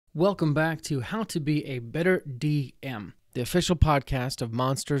Welcome back to How to Be a Better DM, the official podcast of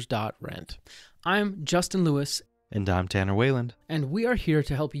Monsters.rent. I'm Justin Lewis. And I'm Tanner Weyland. And we are here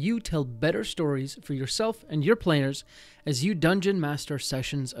to help you tell better stories for yourself and your players as you dungeon master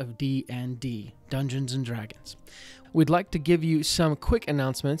sessions of D&D, Dungeons & Dragons. We'd like to give you some quick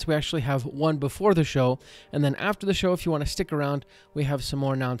announcements. We actually have one before the show, and then after the show, if you want to stick around, we have some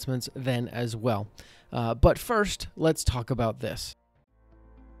more announcements then as well. But first, let's talk about this.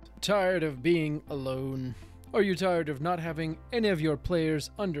 Tired of being alone? Are you tired of not having any of your players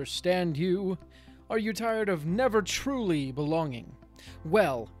understand you? Are you tired of never truly belonging?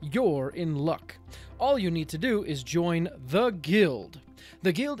 Well, you're in luck. All you need to do is join the Guild.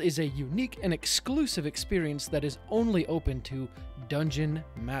 The Guild is a unique and exclusive experience that is only open to Dungeon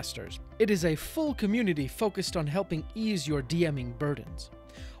Masters. It is a full community focused on helping ease your DMing burdens.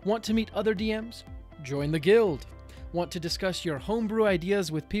 Want to meet other DMs? Join the Guild. Want to discuss your homebrew ideas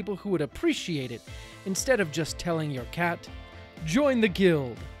with people who would appreciate it instead of just telling your cat? Join the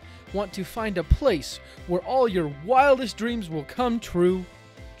Guild. Want to find a place where all your wildest dreams will come true?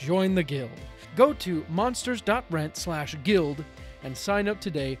 Join the Guild. Go to monsters.rent/guild and sign up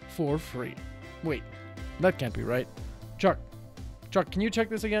today for free. Wait, that can't be right. Chuck, can you check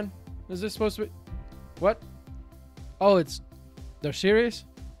this again? Is this supposed to be... What? Oh, they're serious?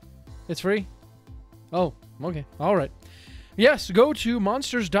 It's free? Oh, okay. All right. Yes, go to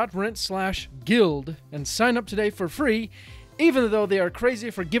monsters.rent/guild and sign up today for free, even though they are crazy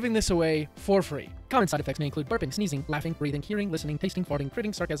for giving this away for free. Common side effects may include burping, sneezing, laughing, breathing, hearing, listening, tasting, farting,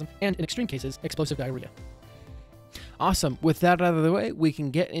 critting, sarcasm, and in extreme cases, explosive diarrhea. Awesome. With that out of the way, we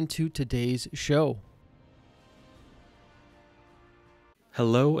can get into today's show.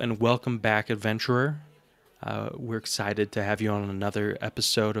 Hello and welcome back, adventurer. We're excited to have you on another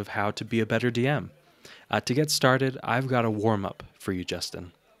episode of How to Be a Better DM. To get started, I've got a warm-up for you,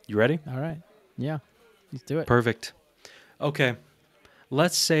 Justin. You ready? All right. Yeah, let's do it. Perfect. Okay,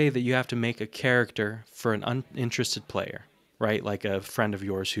 let's say that you have to make a character for an uninterested player, right? Like a friend of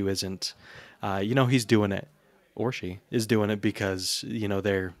yours who isn't, he's doing it, or she is doing it because,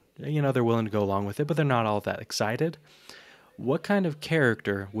 they're willing to go along with it, but they're not all that excited. What kind of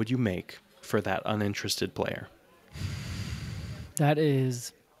character would you make for that uninterested player? That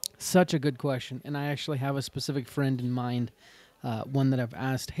is such a good question, and I actually have a specific friend in mind, one that I've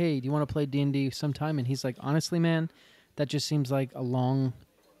asked, hey, do you want to play D&D sometime? And he's like, honestly, man, that just seems like a long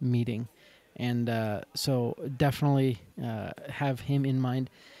meeting, and so definitely have him in mind.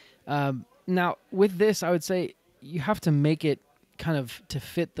 Now, with this, I would say you have to make it kind of to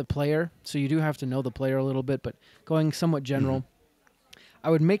fit the player, so you do have to know the player a little bit, but going somewhat general, I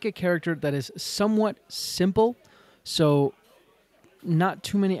would make a character that is somewhat simple, so not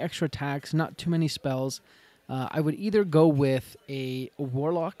too many extra attacks, not too many spells. I would either go with a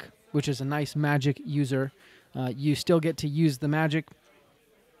warlock, which is a nice magic user. You still get to use the magic,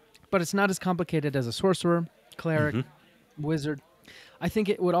 but it's not as complicated as a sorcerer, cleric, wizard. I think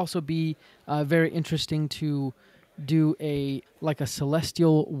it would also be very interesting to do a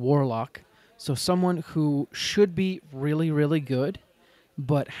celestial warlock. So someone who should be really, really good,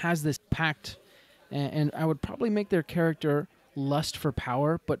 but has this pact, and I would probably make their character lust for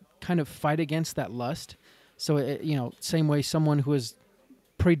power, but kind of fight against that lust. So, same way someone who is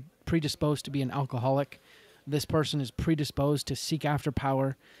predisposed to be an alcoholic, this person is predisposed to seek after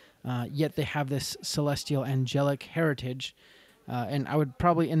power, yet they have this celestial angelic heritage. And I would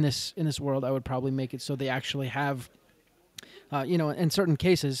probably, in this world, I would probably make it so they actually have, in certain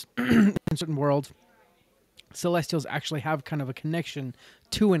cases, in certain worlds, celestials actually have kind of a connection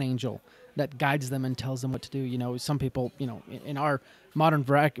to an angel that guides them and tells them what to do. Some people, in our modern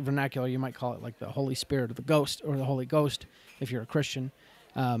vernacular, you might call it like the Holy Spirit or the Ghost or the Holy Ghost if you're a Christian.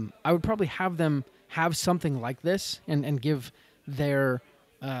 I would probably have them have something like this and give their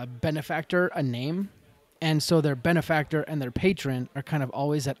benefactor a name. And so their benefactor and their patron are kind of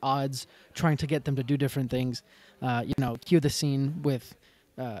always at odds, trying to get them to do different things. Cue the scene with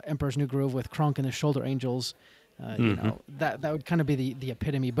Emperor's New Groove with Kronk and the Shoulder Angels. That would kind of be the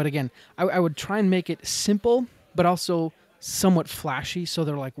epitome. But again, I would try and make it simple, but also somewhat flashy. So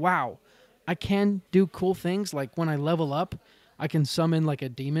they're like, wow, I can do cool things. Like when I level up, I can summon like a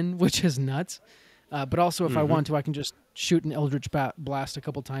demon, which is nuts. But also if I want to, I can just shoot an Eldritch Blast a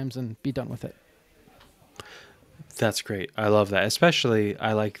couple times and be done with it. That's great. I love that. Especially,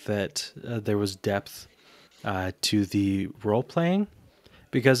 I like that there was depth to the role-playing.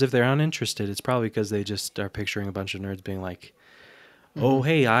 Because if they're uninterested, it's probably because they just are picturing a bunch of nerds being like, oh,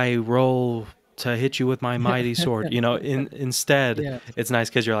 hey, I roll to hit you with my mighty sword. Instead, it's nice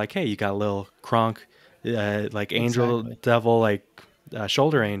because you're like, hey, you got a little Kronk, like angel, devil, like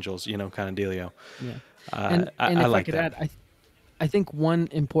shoulder angels, kind of dealio. Yeah. I And if I like could that. add, I think one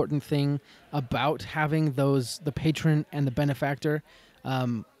important thing about having the patron and the benefactor,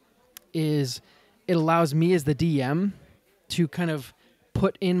 is it allows me as the DM to kind of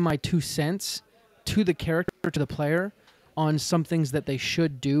put in my 2 cents to the character, to the player, on some things that they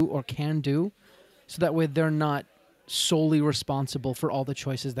should do or can do, so that way they're not solely responsible for all the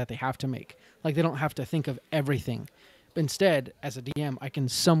choices that they have to make. Like, they don't have to think of everything. Instead, as a DM, I can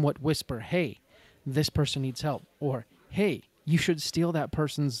somewhat whisper, hey, this person needs help, or hey, you should steal that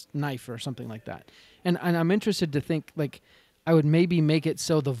person's knife, or something like that. And I'm interested to think, like, I would maybe make it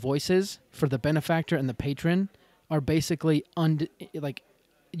so the voices for the benefactor and the patron are basically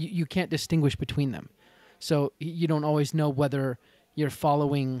you can't distinguish between them. So you don't always know whether you're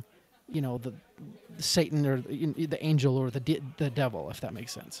following, the Satan or the angel or the devil, if that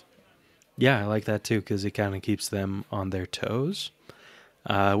makes sense. Yeah, I like that too, because it kind of keeps them on their toes,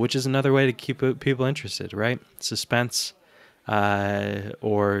 which is another way to keep people interested, right? Suspense,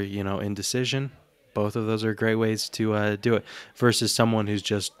 or indecision. Both of those are great ways to do it, versus someone who's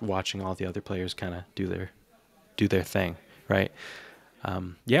just watching all the other players kind of do their thing, right?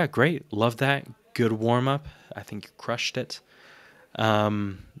 Yeah, great. Love that. Good warm up. I think you crushed it.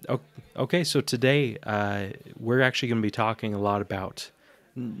 Okay, so today we're actually going to be talking a lot about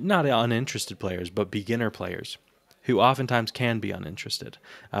not uninterested players, but beginner players who oftentimes can be uninterested.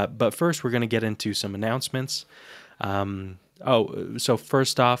 But first, we're going to get into some announcements. So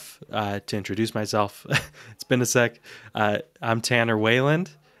first off, to introduce myself, it's been a sec. I'm Tanner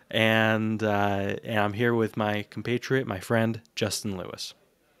Weyland, and I'm here with my compatriot, my friend, Justin Lewis.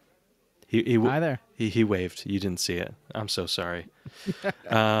 Hi there. He waved. You didn't see it. I'm so sorry.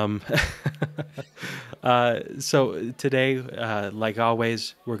 So today, like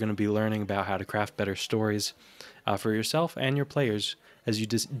always, we're going to be learning about how to craft better stories for yourself and your players as you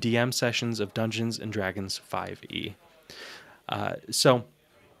DM sessions of Dungeons and Dragons 5e. So,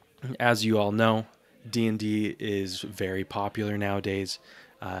 as you all know, D&D is very popular nowadays.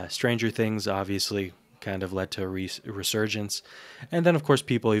 Stranger Things obviously kind of led to a resurgence, and then of course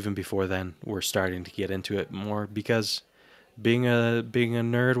people even before then were starting to get into it more, because being a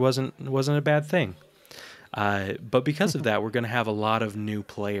nerd wasn't a bad thing. But because of that, we're going to have a lot of new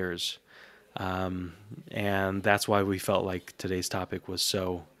players, and that's why we felt like today's topic was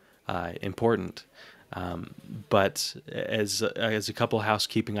so important. But as a couple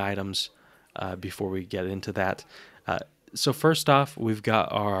housekeeping items before we get into that. So first off, we've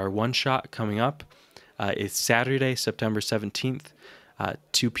got our one shot coming up. It's Saturday, September 17th,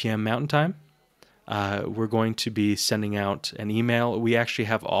 2 p.m. Mountain Time. We're going to be sending out an email. We actually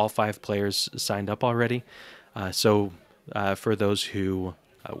have all 5 players signed up already. So for those who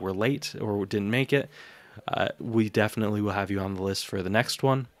were late or didn't make it, we definitely will have you on the list for the next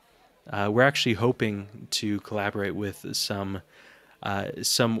one. We're actually hoping to collaborate with some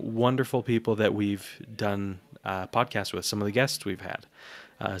wonderful people that we've done podcasts with, some of the guests we've had.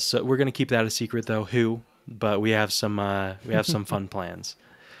 So we're going to keep that a secret, though, but we have some fun plans.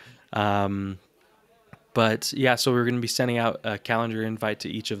 But yeah, so we're going to be sending out a calendar invite to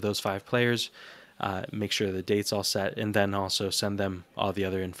each of those 5 players, make sure the date's all set, and then also send them all the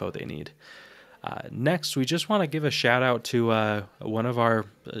other info they need. Next, we just want to give a shout out to a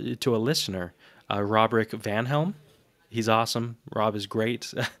listener, Robrick Van Helm. He's awesome. Rob is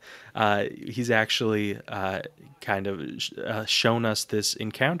great. He's actually kind of shown us this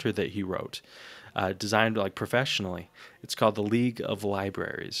encounter that he wrote, designed like professionally. It's called the League of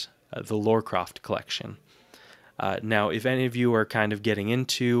Libraries, the Lorecroft collection. Now, if any of you are kind of getting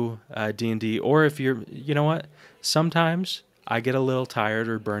into D&D, or if you're, sometimes I get a little tired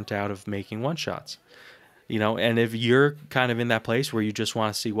or burnt out of making one-shots. And if you're kind of in that place where you just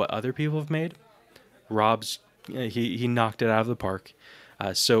want to see what other people have made, Rob's he knocked it out of the park.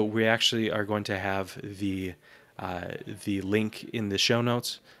 So we actually are going to have the link in the show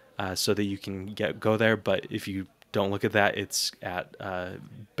notes so that you can go there. But if you don't look at that, it's at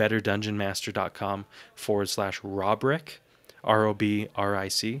betterdungeonmaster.com/Robrick,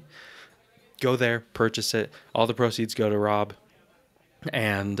 ROBRIC. Go there, purchase it. All the proceeds go to Rob,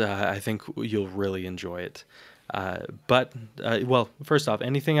 and I think you'll really enjoy it. But first off,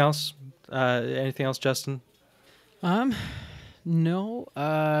 anything else? Anything else, Justin? No.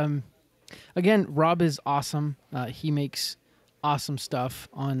 Again, Rob is awesome. He makes awesome stuff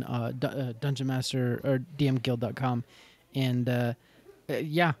on Dungeon Master or DMGuild.com, and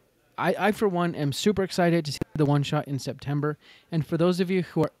yeah, I for one am super excited to see the one shot in September. And for those of you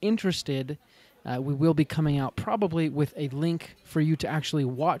who are interested, we will be coming out probably with a link for you to actually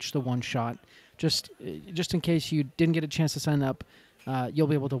watch the one shot. Just in case you didn't get a chance to sign up, you'll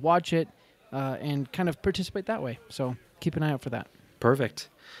be able to watch it and kind of participate that way. So keep an eye out for that. Perfect.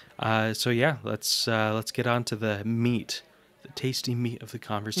 So yeah, let's get on to the meat, the tasty meat of the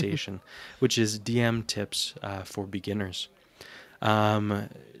conversation, which is DM tips for beginners.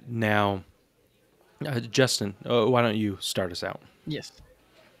 Now, Justin, why don't you start us out? Yes.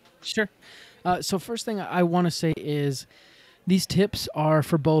 Sure. So first thing I want to say is these tips are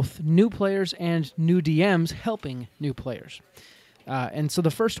for both new players and new DMs helping new players. And so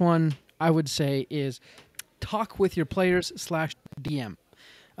the first one I would say is talk with your players / DM.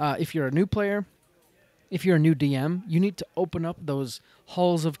 If you're a new player, if you're a new DM, you need to open up those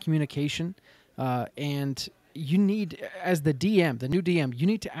halls of communication. And you need, as the DM, the new DM, you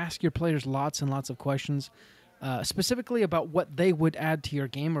need to ask your players lots and lots of questions, specifically about what they would add to your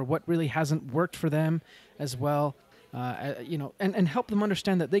game or what really hasn't worked for them as well. And help them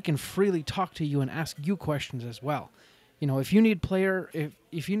understand that they can freely talk to you and ask you questions as well. If you need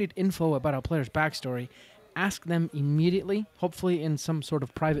if you need info about a player's backstory, ask them immediately, hopefully in some sort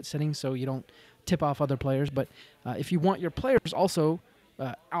of private setting so you don't tip off other players. But if you want your players also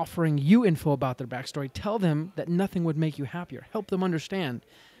offering you info about their backstory, tell them that nothing would make you happier. Help them understand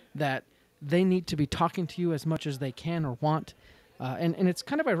that they need to be talking to you as much as they can or want. And it's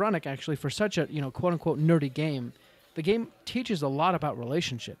kind of ironic, actually, for such a quote-unquote nerdy game. The game teaches a lot about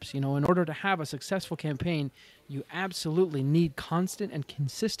relationships. In order to have a successful campaign, you absolutely need constant and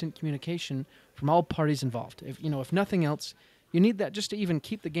consistent communication from all parties involved. If nothing else, you need that just to even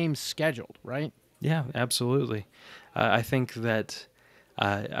keep the game scheduled, right? Yeah, absolutely. I think that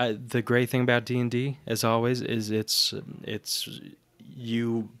the great thing about D&D, as always, is it's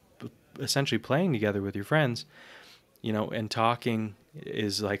you essentially playing together with your friends, and talking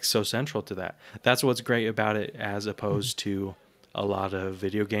is like so central to that. That's what's great about it, as opposed to a lot of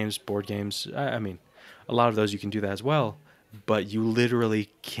video games, board games. I mean, a lot of those you can do that as well, but you literally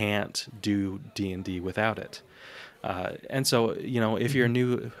can't do D&D without it. And so, if you're a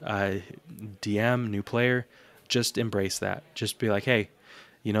new DM, new player, just embrace that. Just be like, hey,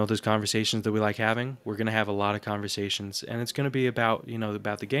 those conversations that we like having, we're going to have a lot of conversations, and it's going to be about,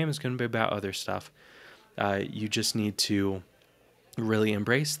 about the game. It's going to be about other stuff. You just need to really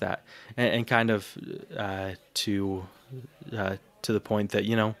embrace that, and kind of to the point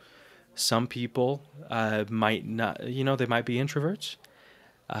that, some people might not, they might be introverts,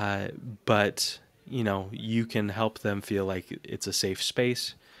 but you can help them feel like it's a safe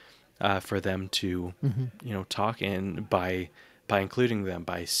space for them to, talk in by including them,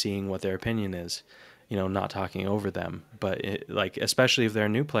 by seeing what their opinion is, not talking over them. But especially if they're a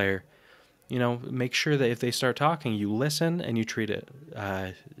new player, make sure that if they start talking, you listen and you treat it,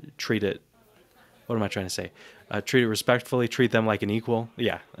 what am I trying to say? Treat it respectfully, treat them like an equal.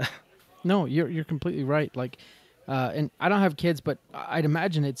 Yeah. No, you're completely right. And I don't have kids, but I'd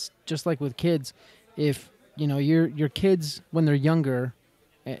imagine it's just like with kids. If your kids, when they're younger,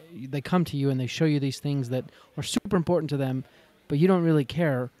 they come to you and they show you these things that are super important to them, but you don't really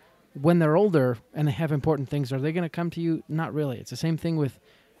care. When they're older and they have important things, are they going to come to you? Not really. It's the same thing with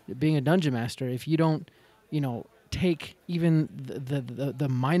being a dungeon master. If you don't, take even the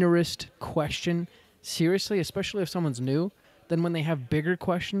minorest question seriously, especially if someone's new, then when they have bigger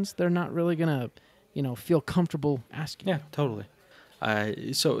questions, they're not really going to, feel comfortable asking. Yeah, totally.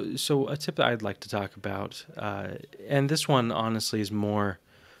 So a tip that I'd like to talk about, and this one honestly is more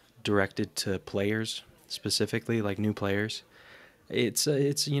directed to players, specifically like new players. It's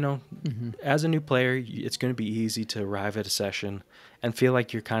as a new player, it's going to be easy to arrive at a session and feel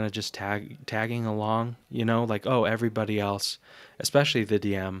like you're kind of just tagging along, like, oh, everybody else, especially the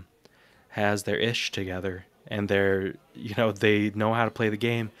DM, has their ish together, and they're, they know how to play the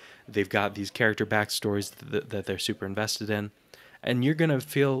game. They've got these character backstories that they're super invested in, and you're going to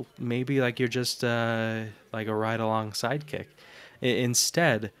feel maybe like you're just like a ride-along sidekick.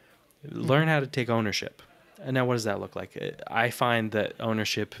 Instead, learn how to take ownership. And now what does that look like? I find that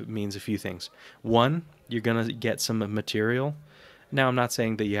ownership means a few things. One, you're going to get some material. Now, I'm not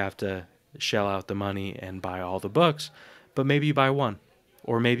saying that you have to shell out the money and buy all the books, but maybe you buy one.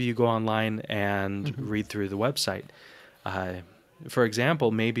 Or maybe you go online and read through the website. For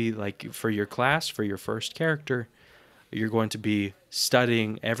example, maybe like for your class, for your first character, you're going to be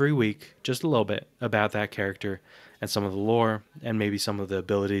studying every week just a little bit about that character and some of the lore and maybe some of the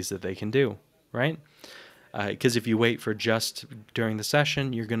abilities that they can do, right? Because if you wait for just during the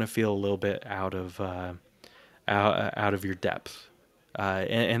session, you're going to feel a little bit out of your depth,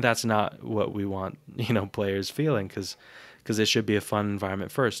 and that's not what we want, players feeling, because it should be a fun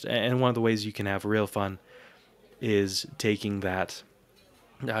environment first. And one of the ways you can have real fun is taking that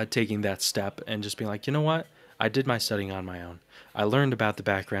step and just being like, you know what, I did my studying on my own. I learned about the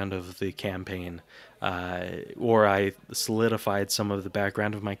background of the campaign, or I solidified some of the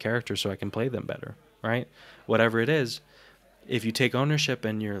background of my character so I can play them better, right? Whatever it is, if you take ownership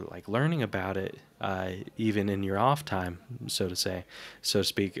and you're like learning about it, even in your off time, so to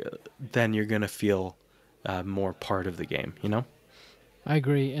speak, then you're gonna feel more part of the game, you know? I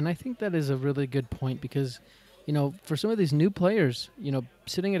agree, and I think that is a really good point because, for some of these new players,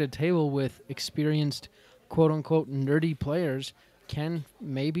 sitting at a table with experienced, quote unquote, nerdy players can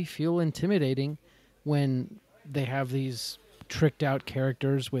maybe feel intimidating when they have these tricked out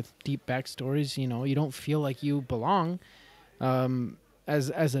characters with deep backstories. You don't feel like you belong. As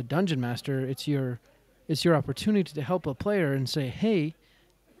a dungeon master, it's your opportunity to help a player and say, hey,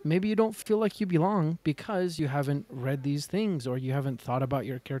 maybe you don't feel like you belong because you haven't read these things or you haven't thought about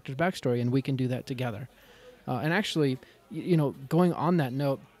your character's backstory, and we can do that together. And actually, going on that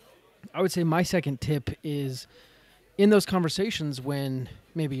note, I would say my second tip is in those conversations when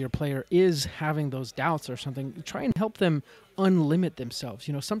maybe your player is having those doubts or something, try and help them unlimit themselves.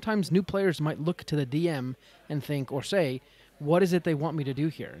 Sometimes new players might look to the DM and think or say, what is it they want me to do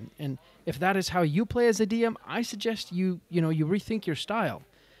here? And if that is how you play as a DM, I suggest you rethink your style.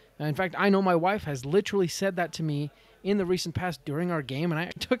 In fact, I know my wife has literally said that to me in the recent past during our game, and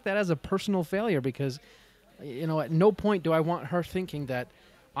I took that as a personal failure because, at no point do I want her thinking that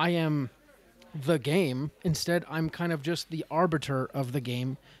I am the game. Instead, I'm kind of just the arbiter of the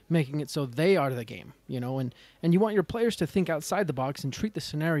game, making it so they are the game, and you want your players to think outside the box and treat the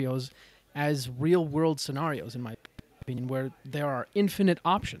scenarios as real-world scenarios, in my opinion, where there are infinite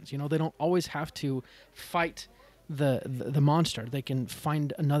options. They don't always have to fight the monster. They can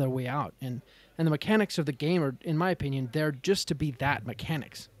find another way out, and the mechanics of the game are, in my opinion, they're just to be that,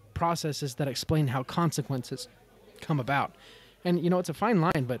 mechanics, processes that explain how consequences come about. And it's a fine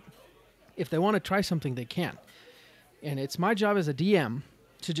line, but if they want to try something, they can. And it's my job as a DM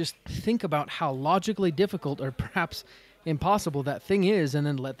to just think about how logically difficult or perhaps impossible that thing is, and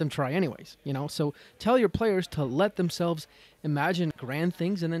then let them try anyways. So tell your players to let themselves imagine grand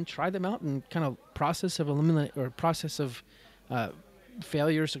things and then try them out, and kind of process of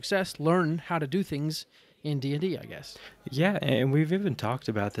failure, success, learn how to do things in D&D, I guess. Yeah, and we've even talked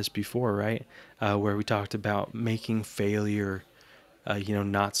about this before, right? Where we talked about making failure,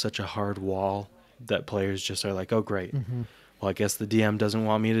 not such a hard wall that players just are like, oh, great. Mm-hmm. Well, I guess the DM doesn't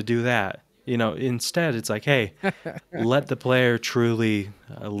want me to do that. Instead, it's like, hey, let the player truly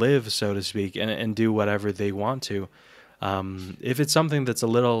live, so to speak, and do whatever they want to. If it's something that's a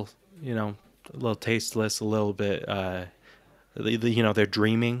little tasteless, a little bit, they're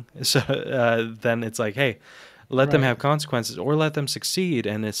dreaming. So then it's like, hey, let them have consequences, or let them succeed,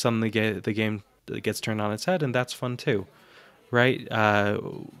 and it's something the game gets turned on its head, and that's fun too, right?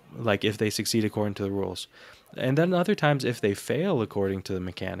 Like if they succeed according to the rules. And then other times, if they fail according to the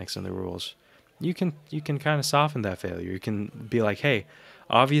mechanics and the rules, you can kind of soften that failure. You can be like, hey,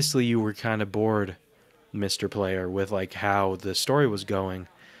 obviously you were kind of bored, Mr. Player, with like how the story was going.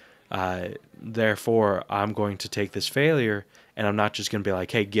 Therefore, I'm going to take this failure, and I'm not just going to be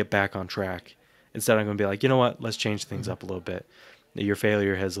like, hey, get back on track. Instead, I'm going to be like, you know what? Let's change things up a little bit. Your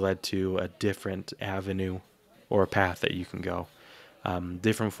failure has led to a different avenue or a path that you can go.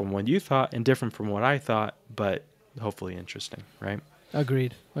 Different from what you thought and different from what I thought, but hopefully interesting, right?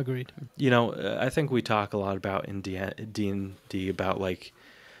 Agreed. I think we talk a lot about in D&D about like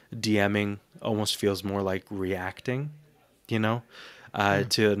DMing almost feels more like reacting, to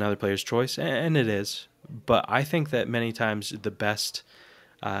another player's choice, and it is. But I think that many times the best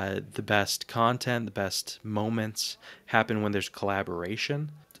content, the best moments happen when there's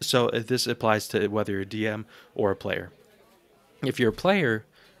collaboration. So this applies to whether you're a DM or a player. If you're a player,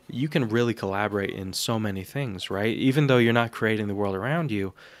 you can really collaborate in so many things, right? Even though you're not creating the world around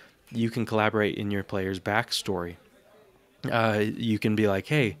you, you can collaborate in your player's backstory. You can be like,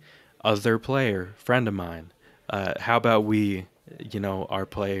 hey, other player, friend of mine, how about we, our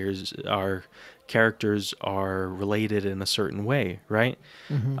characters are related in a certain way, right?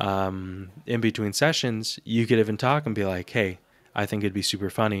 Mm-hmm. In between sessions, you could even talk and be like, hey, I think it'd be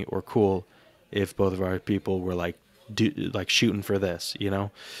super funny or cool if both of our people were like shooting for this, Yeah.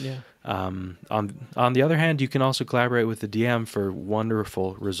 On the other hand, you can also collaborate with the DM for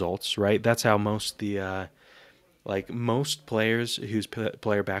wonderful results, right? That's how most players whose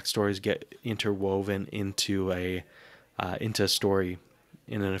player backstories get interwoven into a story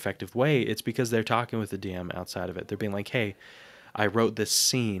in an effective way. It's because they're talking with the DM outside of it. They're being like, hey, I wrote this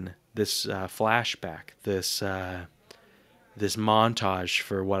scene, this flashback, this montage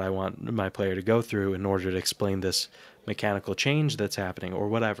for what I want my player to go through in order to explain this mechanical change that's happening or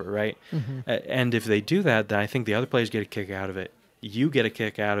whatever, right? Mm-hmm. And if they do that, then I think the other players get a kick out of it. You get a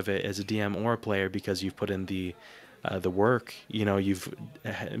kick out of it as a DM or a player because you've put in the work. You know, you've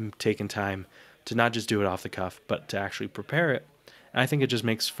taken time to not just do it off the cuff, but to actually prepare it. And I think it just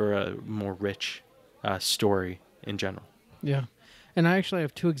makes for a more rich story in general. Yeah. And I actually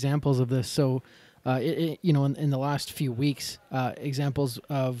have two examples of this. So, in the last few weeks, examples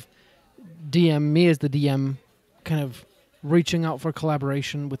of me as the DM kind of reaching out for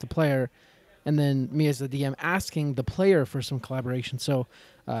collaboration with the player, and then me as the DM asking the player for some collaboration. So,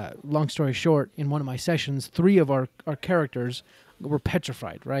 long story short, in one of my sessions, 3 of our characters were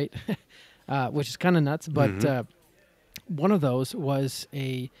petrified, right? Which is kind of nuts. But one of those was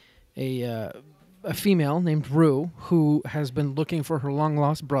a female named Rue, who has been looking for her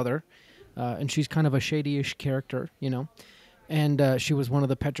long-lost brother, and she's kind of a shady-ish character, and she was one of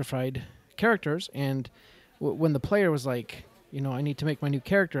the petrified characters. And when the player was like, I need to make my new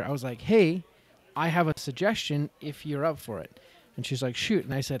character, I was like, hey, I have a suggestion if you're up for it. And she's like, shoot.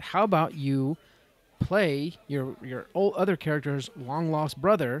 And I said, how about you play your other character's long-lost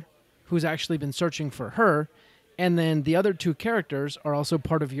brother, who's actually been searching for her, and then the other 2 characters are also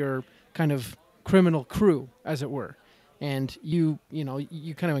part of your kind of criminal crew, as it were. And you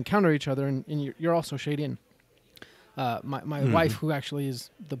kind of encounter each other, and you're also shady. And my wife, who actually is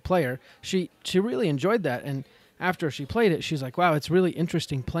the player, she really enjoyed that. And after she played it, she's like, wow, it's really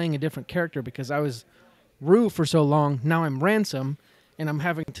interesting playing a different character, because I was Rue for so long. Now I'm Ransom, and I'm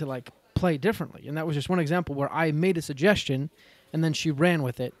having to like play differently. And that was just one example where I made a suggestion, and then she ran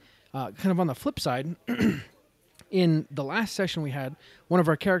with it. Kind of on the flip side, in the last session we had, one of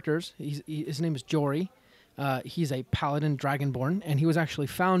our characters, his name is Jory. He's a paladin dragonborn, and he was actually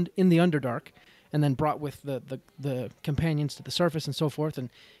found in the Underdark and then brought with the companions to the surface and so forth. And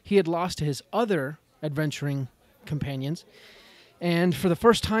he had lost his other adventuring companions. And for the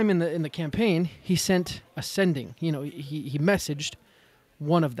first time in the campaign, he sent a sending. He messaged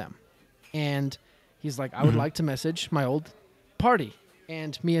one of them. And he's like, I would like to message my old party.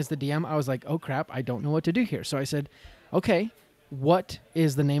 And me as the DM, I was like, oh, crap, I don't know what to do here. So I said, okay, what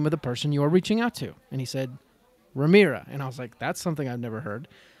is the name of the person you are reaching out to? And he said, Ramira. And I was like, that's something I've never heard.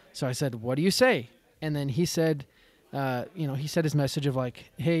 So I said, what do you say? And then he said, he said his message of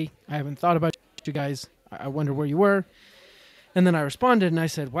like, hey, I haven't thought about you guys. I wonder where you were. And then I responded and I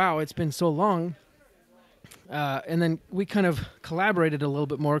said, wow, it's been so long. And then we kind of collaborated a little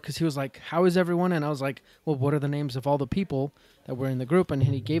bit more, because he was like, how is everyone? And I was like, well, what are the names of all the people that were in the group? And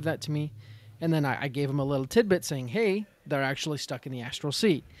he gave that to me. And then I gave him a little tidbit saying, hey, they're actually stuck in the astral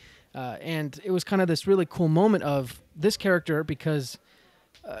sea. And it was kind of this really cool moment of this character, because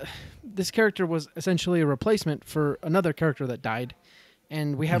this character was essentially a replacement for another character that died.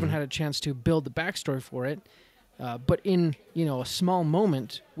 And we haven't had a chance to build the backstory for it. But in, a small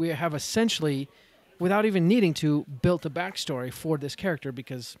moment, we have essentially, without even needing to, built a backstory for this character,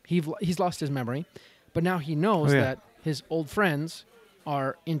 because he's lost his memory. But now he knows that his old friends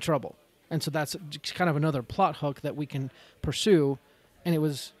are in trouble. And so that's kind of another plot hook that we can pursue. And it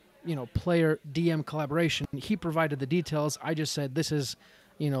was, player DM collaboration. He provided the details. I just said, this is,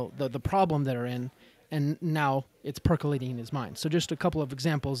 the problem they're in. And now it's percolating in his mind. So just a couple of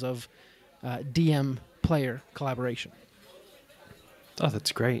examples of DM player collaboration. Oh,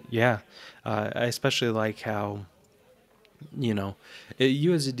 that's great. Yeah. I especially like how,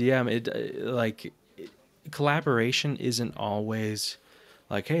 you as a DM, collaboration isn't always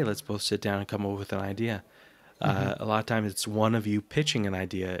like, hey, let's both sit down and come up with an idea. A lot of times it's one of you pitching an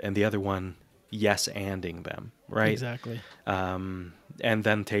idea and the other one yes-anding them, right? Exactly. And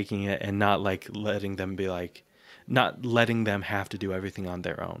then taking it and not letting them have to do everything on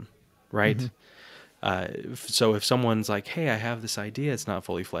their own, right? So if someone's like, hey, I have this idea, it's not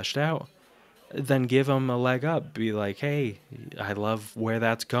fully fleshed out, then give them a leg up. Be like, hey, I love where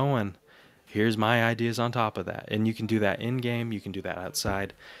that's going. Here's my ideas on top of that. And you can do that in-game. You can do that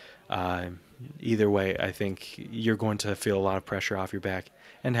outside. Either way, I think you're going to feel a lot of pressure off your back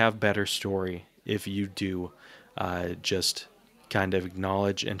and have better story if you do just kind of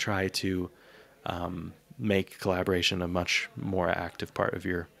acknowledge and try to make collaboration a much more active part of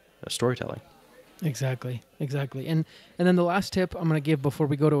your storytelling. Exactly. And then the last tip I'm going to give before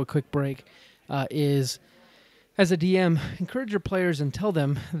we go to a quick break is, as a DM, encourage your players and tell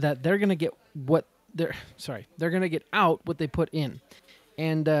them that they're going to get they're going to get out what they put in.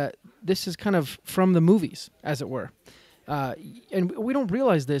 And this is kind of from the movies, as it were. And we don't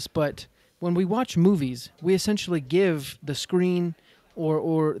realize this, but when we watch movies, we essentially give the screen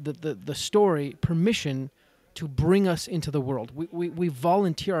or the story permission to bring us into the world. We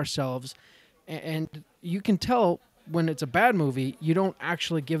volunteer ourselves, and you can tell when it's a bad movie, you don't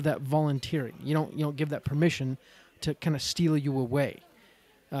actually give that volunteering. You don't give that permission to kind of steal you away.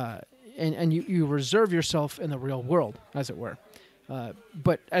 And you reserve yourself in the real world, as it were.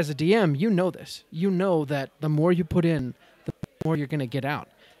 But as a DM, you know this. You know that the more you put in, the more you're going to get out.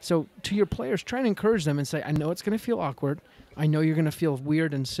 So to your players, try and encourage them and say, I know it's going to feel awkward. I know you're going to feel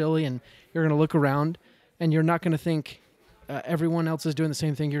weird and silly, and you're going to look around, and you're not going to think everyone else is doing the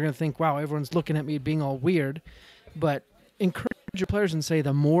same thing. You're going to think, wow, everyone's looking at me being all weird. But encourage your players and say,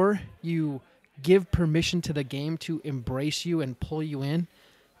 the more you give permission to the game to embrace you and pull you in,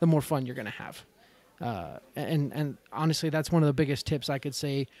 the more fun you're going to have. And honestly, that's one of the biggest tips I could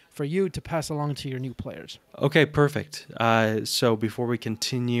say for you to pass along to your new players. Okay, perfect. So before we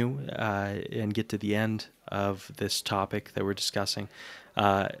continue and get to the end of this topic that we're discussing,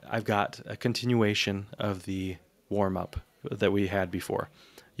 I've got a continuation of the warm-up that we had before.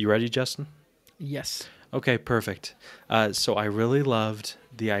 You ready, Justin? Yes. Okay, perfect. So I really loved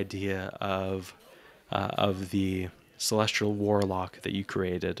the idea of the celestial warlock that you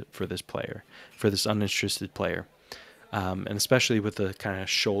created for this player, for this uninterested player, and especially with the kind of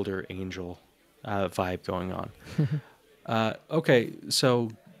shoulder angel vibe going on. Okay, so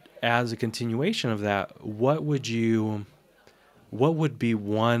as a continuation of that, what would be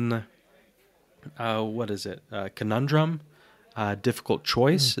one, conundrum, difficult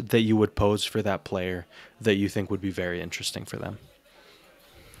choice that you would pose for that player that you think would be very interesting for them?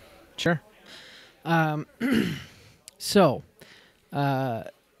 Sure. So,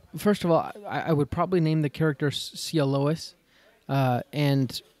 first of all, I would probably name the character Cialois.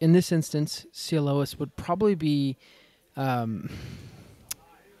 And in this instance, Cialois would probably be, let's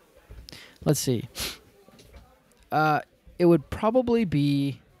see. It would probably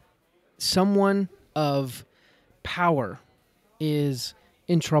be someone of power is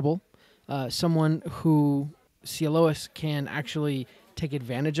in trouble. Someone who Cialois can actually take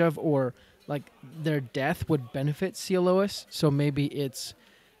advantage of, or like their death would benefit Cialois. So maybe it's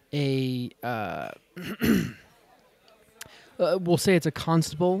a we'll say it's a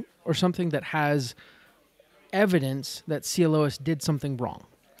constable or something that has evidence that Cialois did something wrong,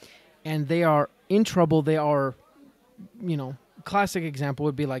 and they are in trouble. They are, classic example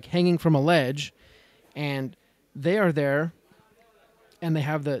would be like hanging from a ledge, and they are there, and they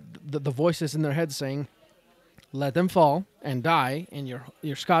have the voices in their head saying, "Let them fall and die, and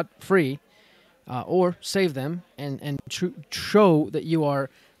you're scot free." Or save them and show that you are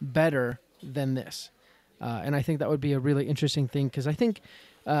better than this. And I think that would be a really interesting thing, because I think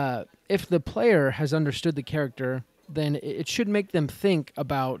if the player has understood the character, then it should make them think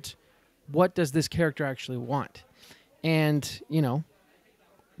about what does this character actually want. And,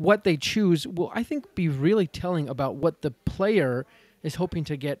 what they choose will, I think, be really telling about what the player is hoping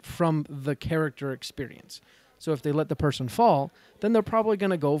to get from the character experience. So if they let the person fall, then they're probably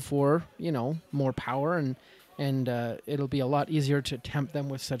going to go for, more power, and it'll be a lot easier to tempt them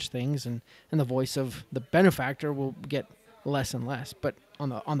with such things, and the voice of the benefactor will get less and less. But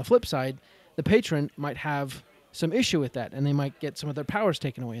on the flip side, the patron might have some issue with that, and they might get some of their powers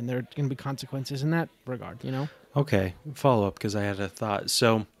taken away, and there are going to be consequences in that regard, Okay, follow up, because I had a thought.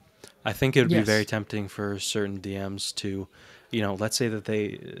 So I think it would be Yes. very tempting for certain DMs to, let's say that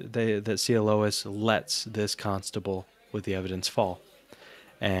that Cialois lets this constable with the evidence fall,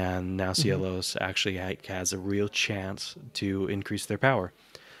 and now Cialois actually has a real chance to increase their power.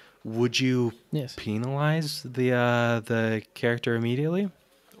 Would you Yes. penalize the character immediately,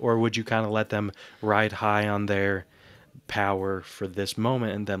 or would you kind of let them ride high on their power for this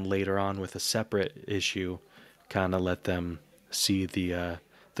moment, and then later on with a separate issue, kind of let them see the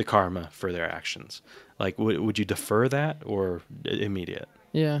karma for their actions? Like, would you defer that or immediate?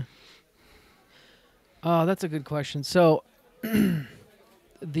 Yeah. Oh, that's a good question. So,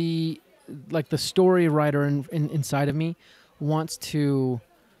 the story writer inside of me wants to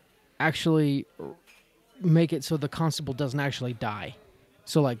actually make it so the constable doesn't actually die.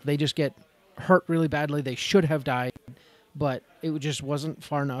 So, like, they just get hurt really badly. They should have died, but it just wasn't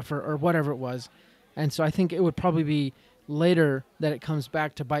far enough, or whatever it was. And so I think it would probably be later that it comes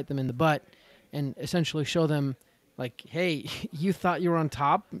back to bite them in the butt, and essentially show them, like, hey, you thought you were on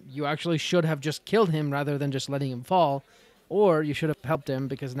top. You actually should have just killed him rather than just letting him fall. Or you should have helped him,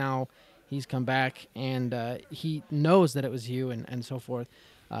 because now he's come back and he knows that it was you, and so forth.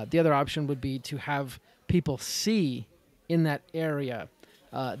 The other option would be to have people see in that area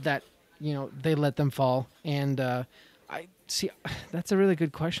that, they let them fall. And I see, that's a really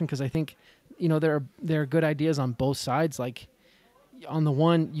good question, because I think, there are good ideas on both sides. Like, on the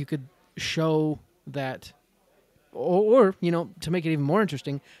one, you could show that or to make it even more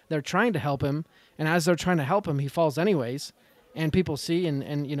interesting, they're trying to help him, and as they're trying to help him, he falls anyways, and people see, and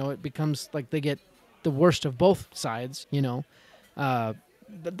it becomes like they get the worst of both sides.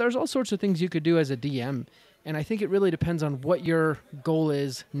 But there's all sorts of things you could do as a DM, and I think it really depends on what your goal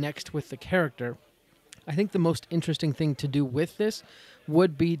is next with the character. I think the most interesting thing to do with this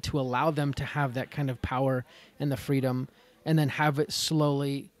would be to allow them to have that kind of power and the freedom, and then have it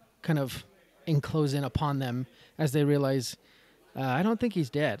slowly kind of enclose in upon them as they realize, I don't think he's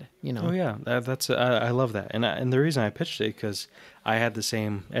dead. Oh yeah, that's I love that, and the reason I pitched it because I had the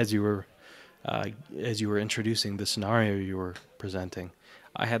same as you were introducing the scenario you were presenting.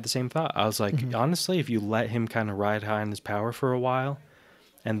 I had the same thought. I was like, honestly, if you let him kind of ride high on his power for a while,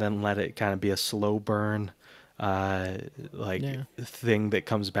 and then let it kind of be a slow burn, thing that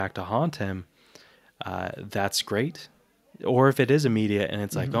comes back to haunt him, that's great. Or if it is immediate and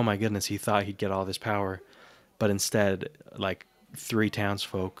it's like, oh my goodness, he thought he'd get all this power, but instead, like 3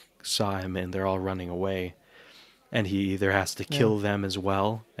 townsfolk saw him and they're all running away, and he either has to kill them as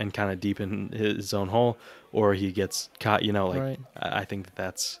well and kind of deepen his own hole, or he gets caught. Right. I think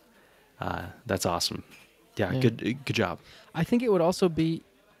that's awesome. Yeah, good job. I think it would also be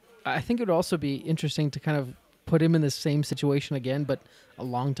interesting to kind of put him in the same situation again, but a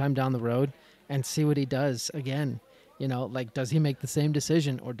long time down the road, and see what he does again. Does he make the same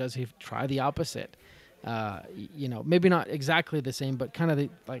decision, or does he try the opposite? Maybe not exactly the same, but kind of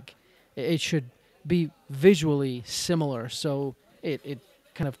it should be visually similar, so it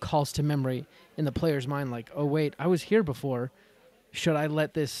kind of calls to memory in the player's mind, like, oh wait, I was here before. Should I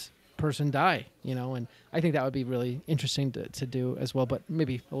let this person die? And I think that would be really interesting to do as well, but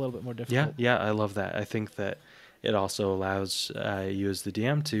maybe a little bit more difficult. Yeah, I love that. I think that it also allows you as the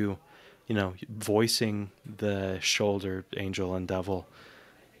DM to, voicing the shoulder angel and devil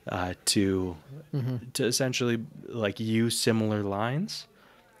to essentially like use similar lines,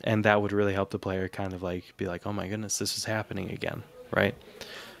 and that would really help the player kind of like be like, oh my goodness, this is happening again, right?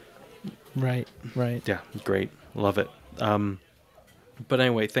 Right. Yeah, great, love it. But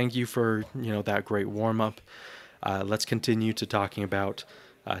anyway, thank you for that great warm up. Let's continue to talking about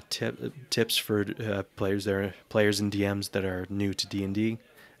tips for players and DMs that are new to D&D.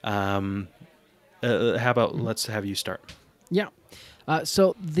 How about let's have you start? Yeah.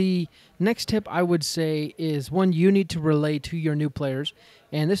 So the next tip I would say is one you need to relay to your new players,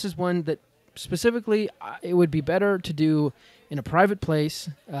 and this is one that specifically it would be better to do in a private place.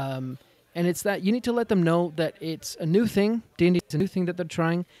 And it's that you need to let them know that it's a new thing. D&D is a new thing that they're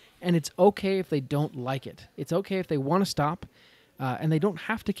trying, and it's okay if they don't like it. It's okay if they want to stop, and they don't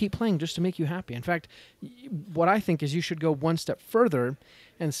have to keep playing just to make you happy. In fact, what I think is you should go one step further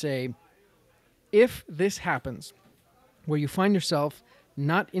and say, if this happens, where you find yourself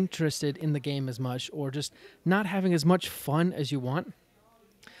not interested in the game as much, or just not having as much fun as you want,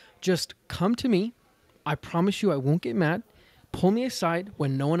 just come to me. I promise you I won't get mad. Pull me aside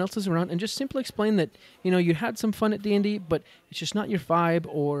when no one else is around and just simply explain that, you had some fun at D&D, but it's just not your vibe,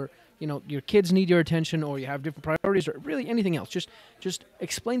 or, your kids need your attention, or you have different priorities, or really anything else. Just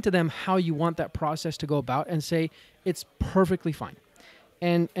explain to them how you want that process to go about, and say it's perfectly fine.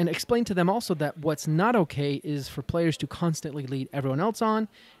 And explain to them also that what's not okay is for players to constantly lead everyone else on,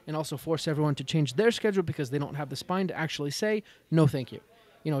 and also force everyone to change their schedule because they don't have the spine to actually say, no thank you.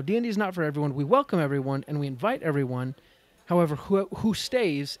 D&D is not for everyone. We welcome everyone, and we invite everyone. However, who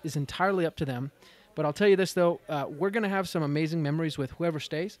stays is entirely up to them. But I'll tell you this, though. We're going to have some amazing memories with whoever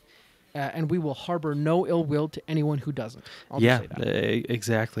stays, and we will harbor no ill will to anyone who doesn't. I'll just say that.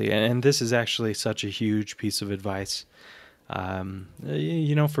 Exactly. And this is actually such a huge piece of advice.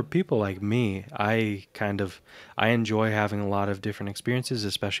 For people like me, I enjoy having a lot of different experiences,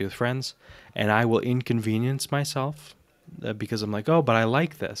 especially with friends, and I will inconvenience myself because I'm like, oh, but I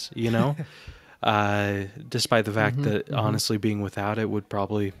like this, despite the fact that honestly being without it would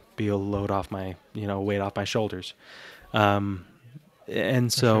probably be a load off my, weight off my shoulders.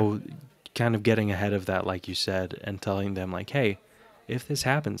 And so kind of getting ahead of that, like you said, and telling them like, hey, if this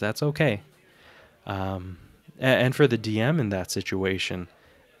happens, that's okay. And for the DM in that situation,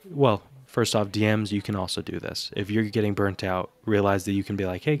 well, first off, DMs, you can also do this. If you're getting burnt out, realize that you can be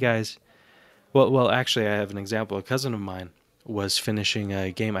like, hey guys, well, actually I have an example. A cousin of mine was finishing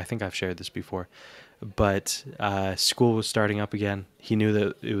a game. I think I've shared this before, but school was starting up again. He knew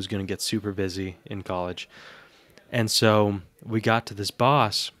that it was going to get super busy in college. And so we got to this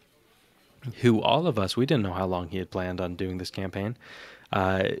boss who all of us, we didn't know how long he had planned on doing this campaign.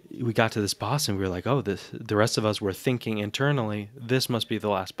 We got to this boss and we were like, oh, the rest of us were thinking internally, this must be the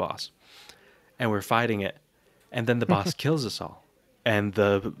last boss. And we're fighting it. And then the boss kills us all. and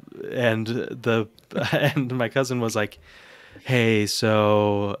the and my cousin was like, hey,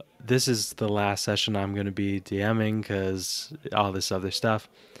 so this is the last session I'm going to be DMing because all this other stuff.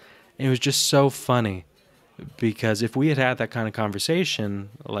 And it was just so funny because if we had had that kind of conversation,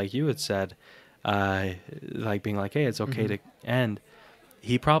 like you had said, like being like, hey, it's okay to end,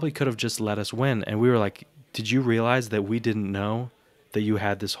 he probably could have just let us win. And we were like, did you realize that we didn't know that you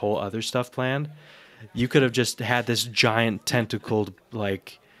had this whole other stuff planned? You could have just had this giant tentacled,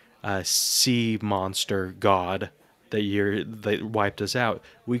 like, sea monster god that wiped us out.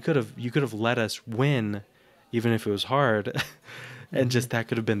 You could have let us win, even if it was hard, and just that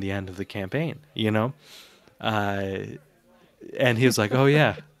could have been the end of the campaign, you know? And he was like, oh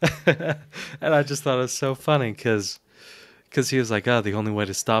yeah. And I just thought it was so funny because he was like, oh, the only way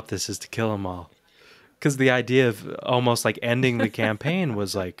to stop this is to kill them all. Because the idea of almost like ending the campaign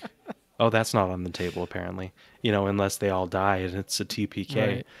was like, oh, that's not on the table apparently, you know, unless they all die and it's a TPK.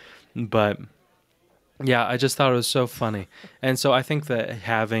 Right. But yeah, I just thought it was so funny. And so I think that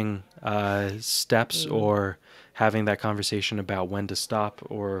having steps or having that conversation about when to stop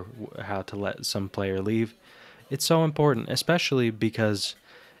or how to let some player leave, it's so important, especially because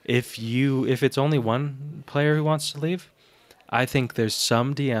if it's only one player who wants to leave, I think there's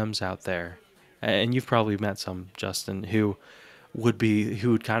some DMs out there, and you've probably met some, Justin, who would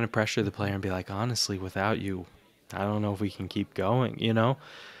kind of pressure the player and be like, honestly, without you, I don't know if we can keep going, you know?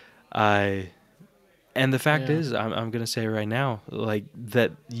 And the fact is, I'm going to say right now, like,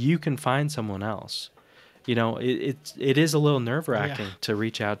 that you can find someone else. You know, it is a little nerve-wracking to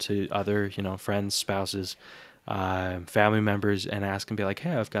reach out to other, you know, friends, spouses, family members and ask and be like,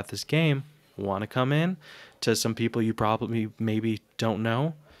 hey, I've got this game. Want to come in? To some people you probably maybe don't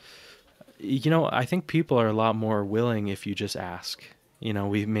know. You know, I think people are a lot more willing if you just ask. You know,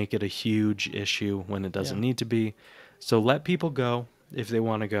 we make it a huge issue when it doesn't need to be. So let people go if they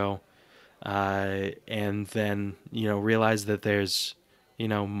want to go. And then, you know, realize that there's, you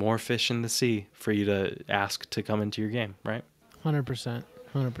know, more fish in the sea for you to ask to come into your game, right? 100%.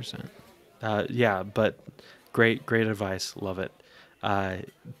 100%. Yeah, but great advice. Love it.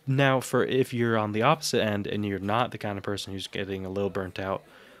 Now, for if you're on the opposite end and you're not the kind of person who's getting a little burnt out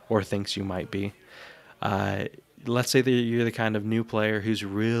or thinks you might be, let's say that you're the kind of new player who's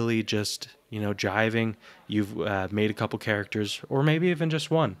really just, you know, jiving. You've made a couple characters or maybe even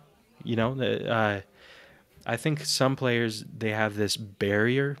just one. You know, I think some players, they have this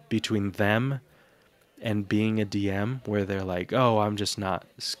barrier between them and being a DM where they're like, oh, I'm just not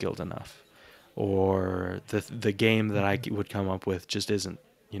skilled enough. Or the game that I would come up with just isn't,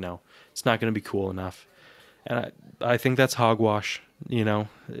 you know, it's not going to be cool enough. And I think that's hogwash, you know.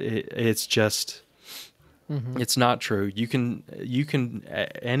 It's just, it's not true. You can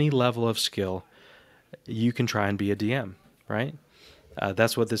at any level of skill, you can try and be a DM, right?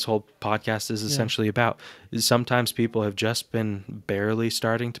 That's what this whole podcast is essentially about. Sometimes people have just been barely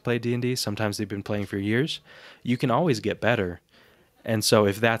starting to play D&D. Sometimes they've been playing for years. You can always get better. And so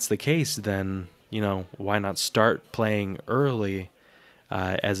if that's the case, then, you know, why not start playing early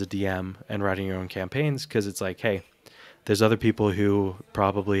as a DM and writing your own campaigns? Because it's like, hey, there's other people who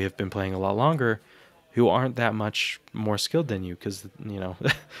probably have been playing a lot longer who aren't that much more skilled than you because, you know,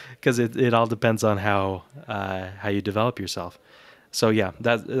 because it all depends on how you develop yourself. So, yeah,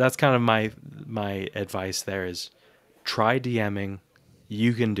 that's kind of my advice there is try DMing.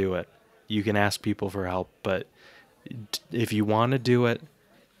 You can do it. You can ask people for help, but if you want to do it,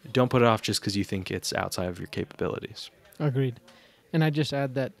 don't put it off just because you think it's outside of your capabilities. Agreed. And I just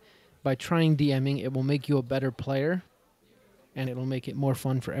add that by trying DMing, it will make you a better player, and it will make it more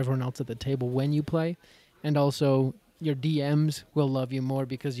fun for everyone else at the table when you play. And also, your DMs will love you more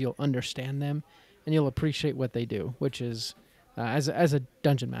because you'll understand them, and you'll appreciate what they do, which is, as a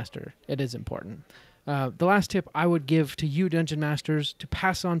dungeon master, it is important. The last tip I would give to you, dungeon masters, to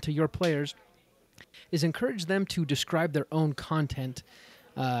pass on to your players is encourage them to describe their own content.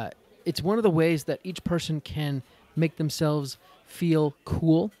 It's one of the ways that each person can make themselves feel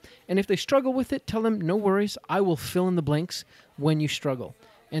cool. And if they struggle with it, tell them, no worries, I will fill in the blanks when you struggle.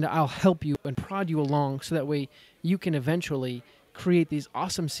 And I'll help you and prod you along so that way you can eventually create these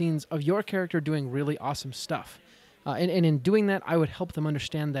awesome scenes of your character doing really awesome stuff. And in doing that, I would help them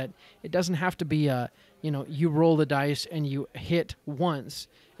understand that it doesn't have to be you roll the dice and you hit once.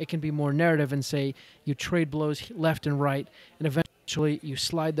 It can be more narrative and say you trade blows left and right, and eventually you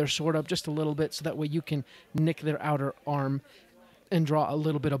slide their sword up just a little bit so that way you can nick their outer arm and draw a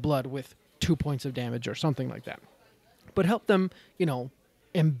little bit of blood with 2 points of damage or something like that. But help them, you know,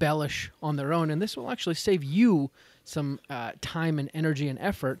 embellish on their own, and this will actually save you some time and energy and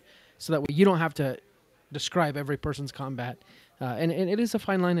effort so that way you don't have to describe every person's combat. And it is a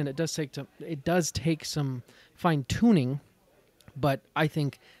fine line, and it does take some fine tuning, but I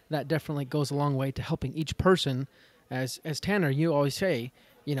think that definitely goes a long way to helping each person. As Tanner, you always say,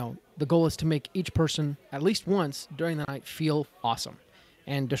 the goal is to make each person at least once during the night feel awesome.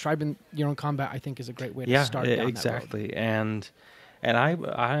 And describing your own combat, I think, is a great way to start down exactly. that road. And I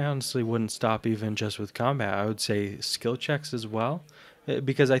honestly wouldn't stop even just with combat. I would say skill checks as well,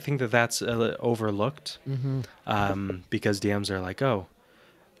 because I think that's overlooked. Because DMs are like, oh,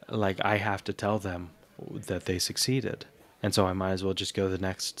 like I have to tell them that they succeeded, and so I might as well just go the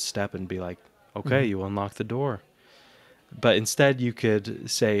next step and be like, okay, you unlock the door. But instead, you could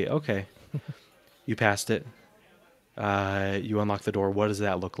say, okay, you passed it. You unlock the door. What does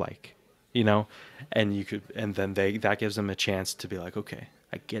that look like? And you could, and then that gives them a chance to be like, okay,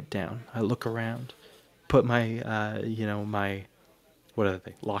 I get down, I look around, put my, my, what are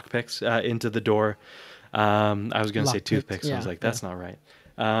they, lockpicks into the door. I was going to say toothpicks. I was like, that's not right.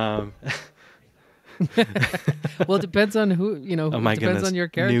 Well, it depends on who, oh my depends goodness. on your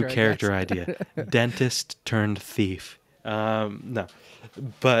character. New character idea. Dentist turned thief. No,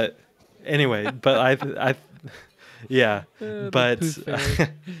 but anyway, I yeah, but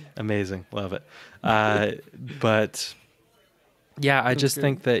amazing. Love it. But yeah, I just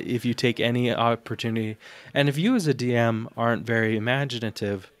think that if you take any opportunity, and if you as a DM aren't very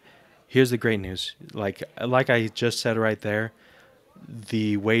imaginative, here's the great news. Like I just said right there,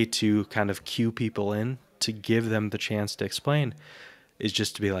 the way to kind of cue people in to give them the chance to explain is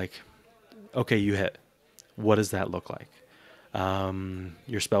just to be like, okay, you hit. What does that look like?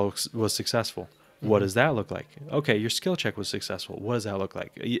 Your spell was successful. What does that look like? Okay, your skill check was successful. What does that look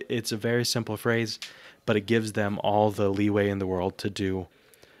like? It's a very simple phrase, but it gives them all the leeway in the world to do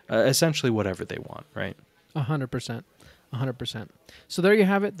essentially whatever they want, right? 100%. 100%. So there you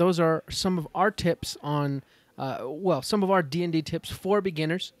have it. Those are some of our tips on, some of our D&D tips for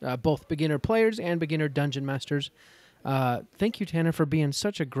beginners, both beginner players and beginner dungeon masters. Thank you, Tanner, for being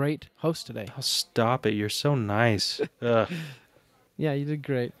such a great host today. Oh, stop it. You're so nice. Yeah, you did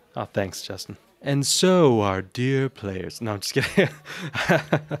great. Oh, thanks, Justin. And so, our dear players. No, I'm just kidding.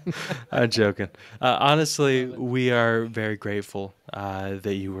 I'm joking. Honestly, we are very grateful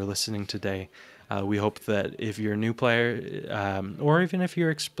that you were listening today. We hope that if you're a new player, or even if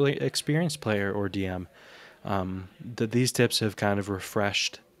you're experienced player or DM, that these tips have kind of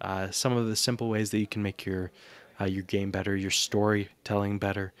refreshed some of the simple ways that you can make your game better, your storytelling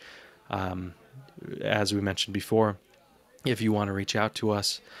better. As we mentioned before, if you want to reach out to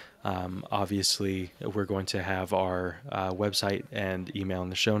us, obviously we're going to have our website and email in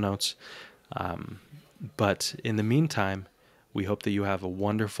the show notes. But in the meantime, we hope that you have a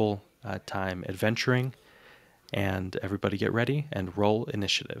wonderful time adventuring, and everybody get ready and roll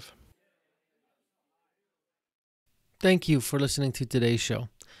initiative. Thank you for listening to today's show.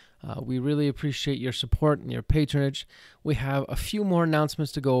 We really appreciate your support and your patronage. We have a few more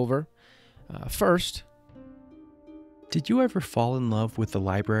announcements to go over. First, did you ever fall in love with the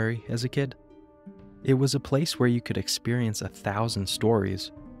library as a kid? It was a place where you could experience 1,000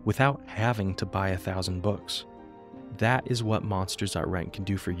 stories without having to buy 1,000 books. That is what Monsters.rent can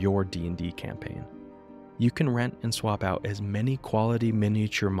do for your D&D campaign. You can rent and swap out as many quality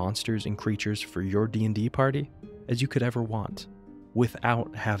miniature monsters and creatures for your D&D party as you could ever want,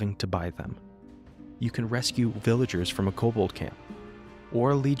 without having to buy them. You can rescue villagers from a kobold camp,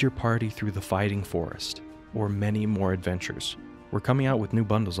 or lead your party through the fighting forest, or many more adventures. We're coming out with new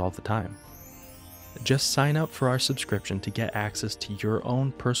bundles all the time. Just sign up for our subscription to get access to your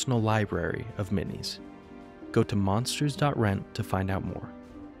own personal library of minis. Go to monsters.rent to find out more.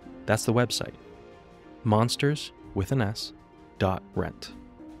 That's the website. Monsters, with an S, .rent.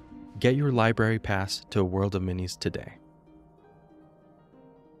 Get your library pass to a world of minis today.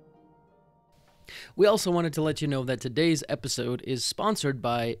 we also wanted to let you know that today's episode is sponsored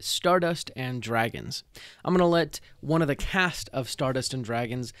by Stardust and Dragons. I'm going to let one of the cast of Stardust and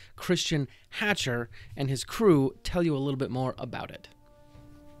Dragons, Christian Hatcher, and his crew tell you a little bit more about it.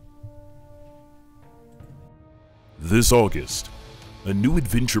 This August, a new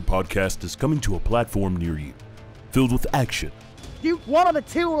adventure podcast is coming to a platform near you, filled with action. Shoot one of the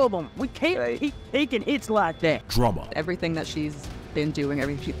two of them. We can't keep taking hits like that. Drama. Everything that she's been doing,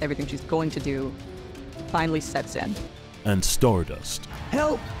 everything she's going to do, finally sets in. And Stardust.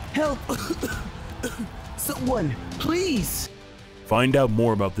 Help! Help! Someone, please! Find out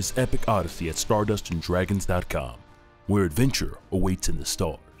more about this epic odyssey at stardustanddragons.com, where adventure awaits in the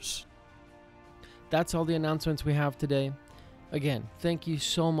stars. That's all the announcements we have today. Again, thank you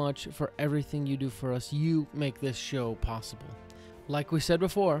so much for everything you do for us. You make this show possible. Like we said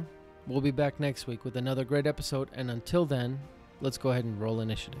before, we'll be back next week with another great episode, and until then, let's go ahead and roll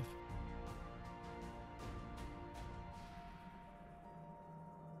initiative.